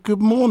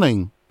Good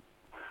morning.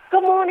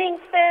 Good morning,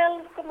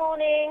 Phil. Good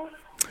morning.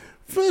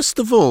 First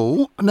of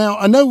all, now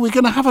I know we're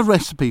going to have a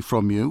recipe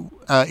from you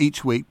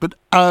each week, but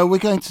we're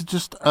going to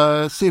just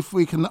see if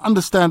we can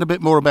understand a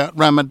bit more about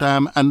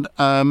Ramadan, and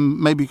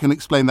maybe you can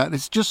explain that.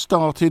 It's just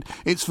started.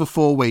 It's for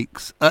 4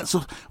 weeks. That's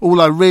all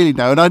I really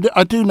know. And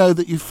I do know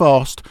that you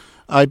fast,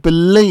 I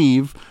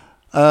believe,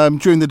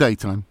 during the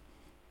daytime.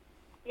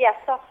 Yes,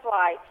 that's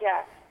right,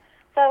 yes.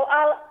 So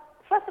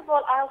first of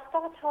all, I'll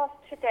start off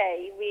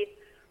today with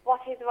what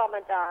is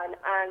Ramadan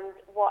and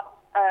what,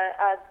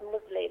 as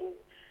Muslims,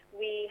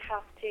 we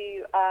have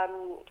to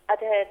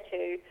adhere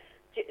to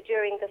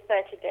during the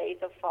 30 days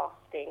of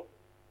fasting.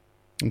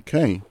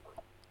 Okay.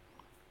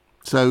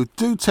 So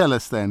do tell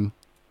us then.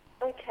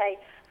 Okay.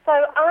 So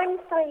I'm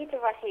Saeed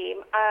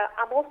Rahim.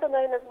 I'm also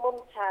known as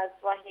Mumtaz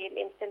Rahim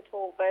in St.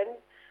 Albans.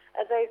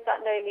 Those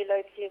that know me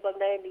locally will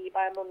know me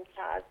by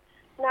Mumtaz.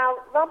 Now,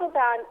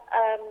 Ramadan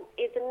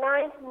is the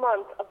 9th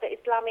month of the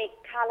Islamic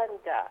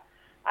calendar,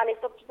 and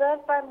it's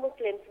observed by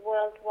Muslims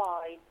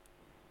worldwide.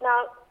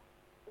 Now,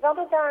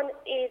 Ramadan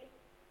is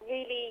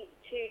really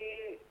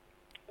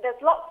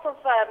there's lots of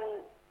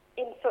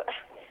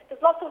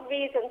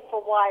reasons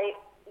for why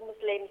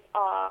Muslims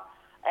are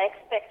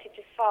expected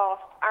to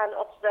fast and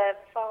observe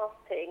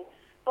fasting.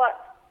 But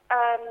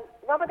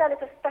Ramadan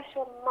is a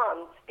special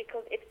month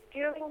because it's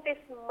during this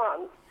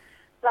month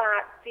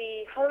that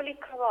the Holy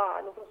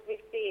Quran was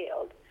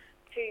revealed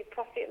to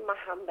Prophet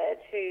Muhammad,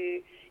 who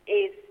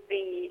is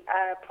the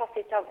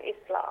Prophet of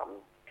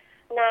Islam.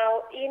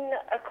 Now, in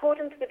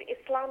accordance with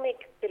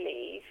Islamic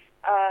belief,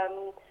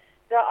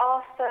 there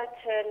are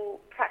certain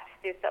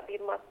practices that we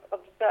must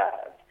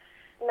observe.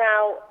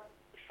 Now,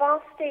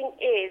 fasting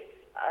is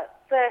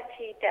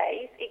 30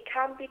 days. It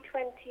can be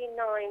 29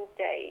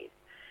 days.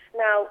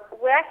 Now,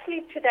 we're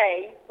actually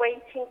today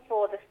waiting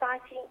for the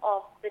sighting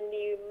of the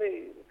new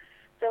moon.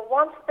 So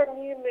once the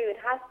new moon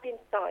has been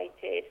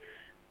sighted,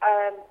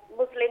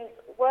 Muslims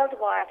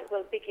worldwide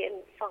will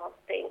begin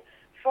fasting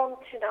from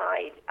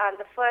tonight, and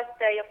the first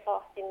day of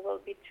fasting will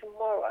be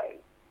tomorrow.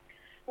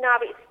 Now,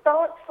 it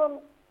starts from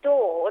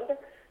dawn,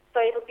 so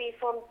it'll be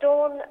from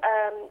dawn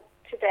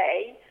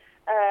today,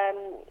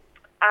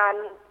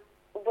 and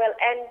will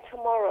end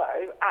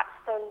tomorrow at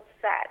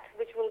sunset,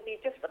 which will be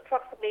just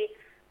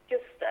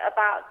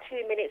about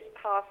 2 minutes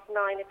past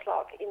 9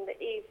 o'clock in the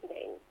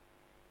evening.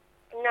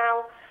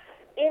 Now,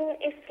 in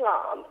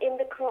Islam, in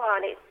the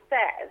Quran, it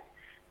says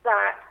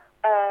that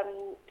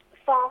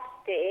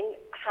fasting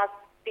has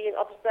been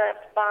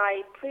observed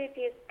by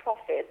previous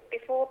prophets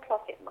before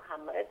Prophet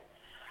Muhammad.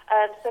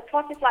 So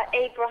prophets like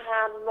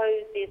Abraham,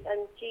 Moses,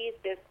 and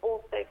Jesus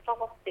also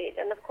fasted.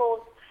 And of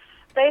course,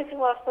 those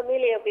who are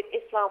familiar with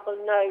Islam will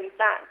know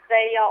that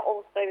they are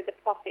also the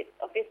prophets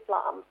of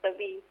Islam. So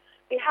we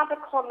have a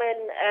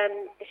common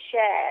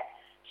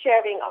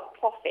sharing of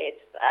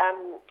prophets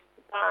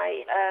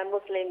by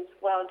Muslims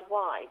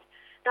worldwide.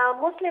 Now,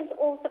 Muslims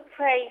also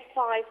pray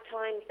 5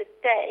 times a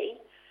day,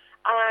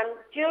 and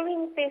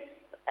during this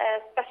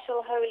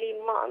special holy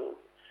month,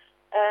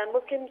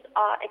 Muslims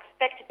are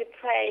expected to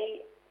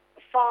pray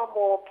far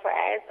more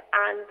prayers,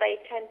 and they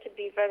tend to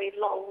be very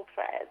long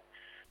prayers.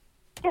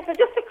 Yeah, so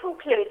just to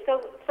conclude,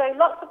 so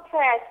lots of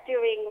prayers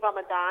during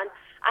Ramadan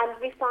and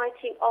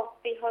reciting of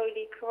the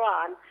Holy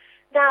Quran.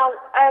 Now,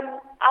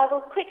 I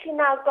will quickly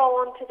now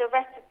go on to the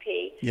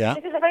recipe. Yeah.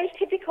 This is a very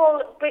typical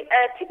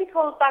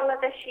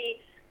Bangladeshi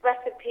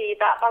recipe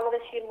that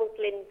Bangladeshi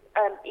Muslims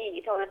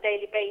eat on a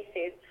daily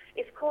basis.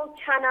 It's called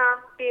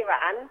chana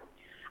biran,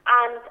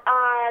 and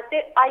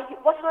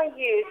what I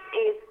use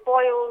is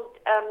boiled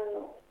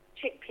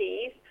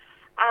chickpeas,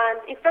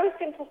 and it's very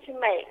simple to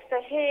make. So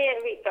here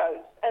it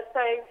goes.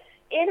 So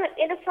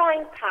in a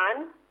frying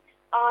pan,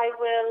 I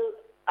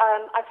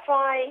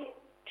fry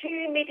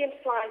 2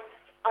 medium-sliced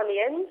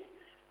onions,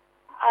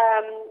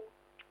 and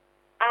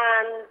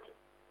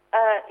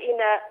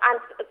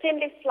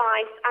thinly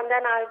sliced, and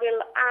then I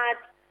will add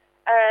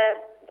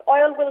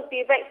oil will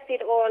be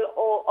rapeseed oil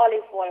or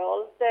olive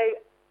oil. So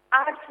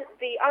add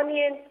the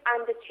onions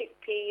and the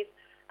chickpeas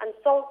and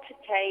salt to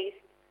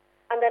taste,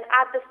 and then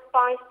add the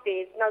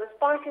spices. Now, the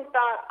spices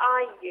that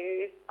I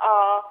use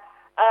are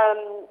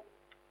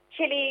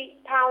chili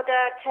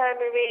powder,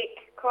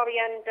 turmeric,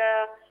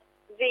 coriander,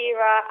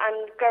 zira,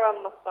 and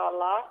garam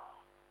masala.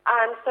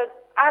 And so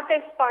add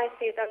those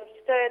spices and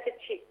stir the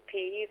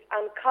chickpeas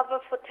and cover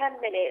for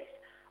 10 minutes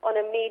on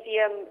a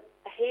medium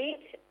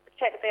heat.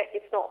 Check that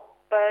it's not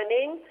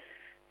burning.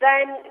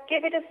 Then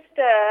give it a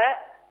stir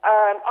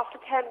after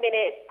 10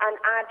 minutes and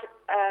add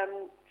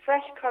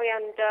fresh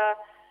coriander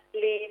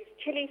leaves,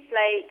 chili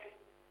flakes,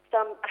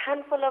 a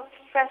handful of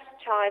fresh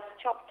chives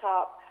chopped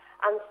up,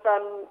 and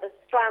some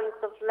strands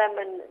of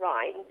lemon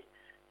rind.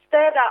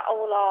 Stir that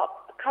all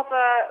up,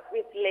 cover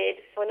with lid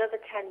for another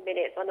 10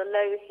 minutes on a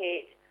low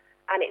heat,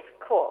 and it's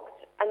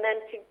cooked. And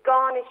then to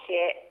garnish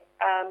it,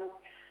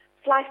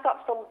 slice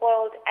up some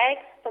boiled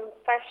eggs, some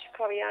fresh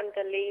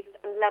coriander leaves,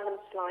 and lemon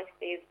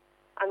slices,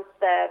 and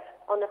serve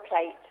on a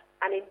plate,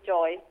 and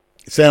enjoy.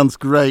 Sounds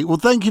great. Well,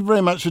 thank you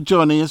very much for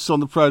joining us on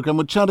the programme.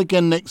 We'll chat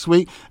again next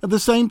week at the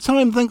same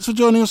time. Thanks for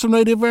joining us on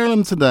Radio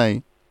Verulam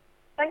today.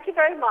 Thank you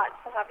very much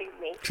for having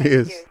me.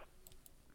 Cheers. Thank you.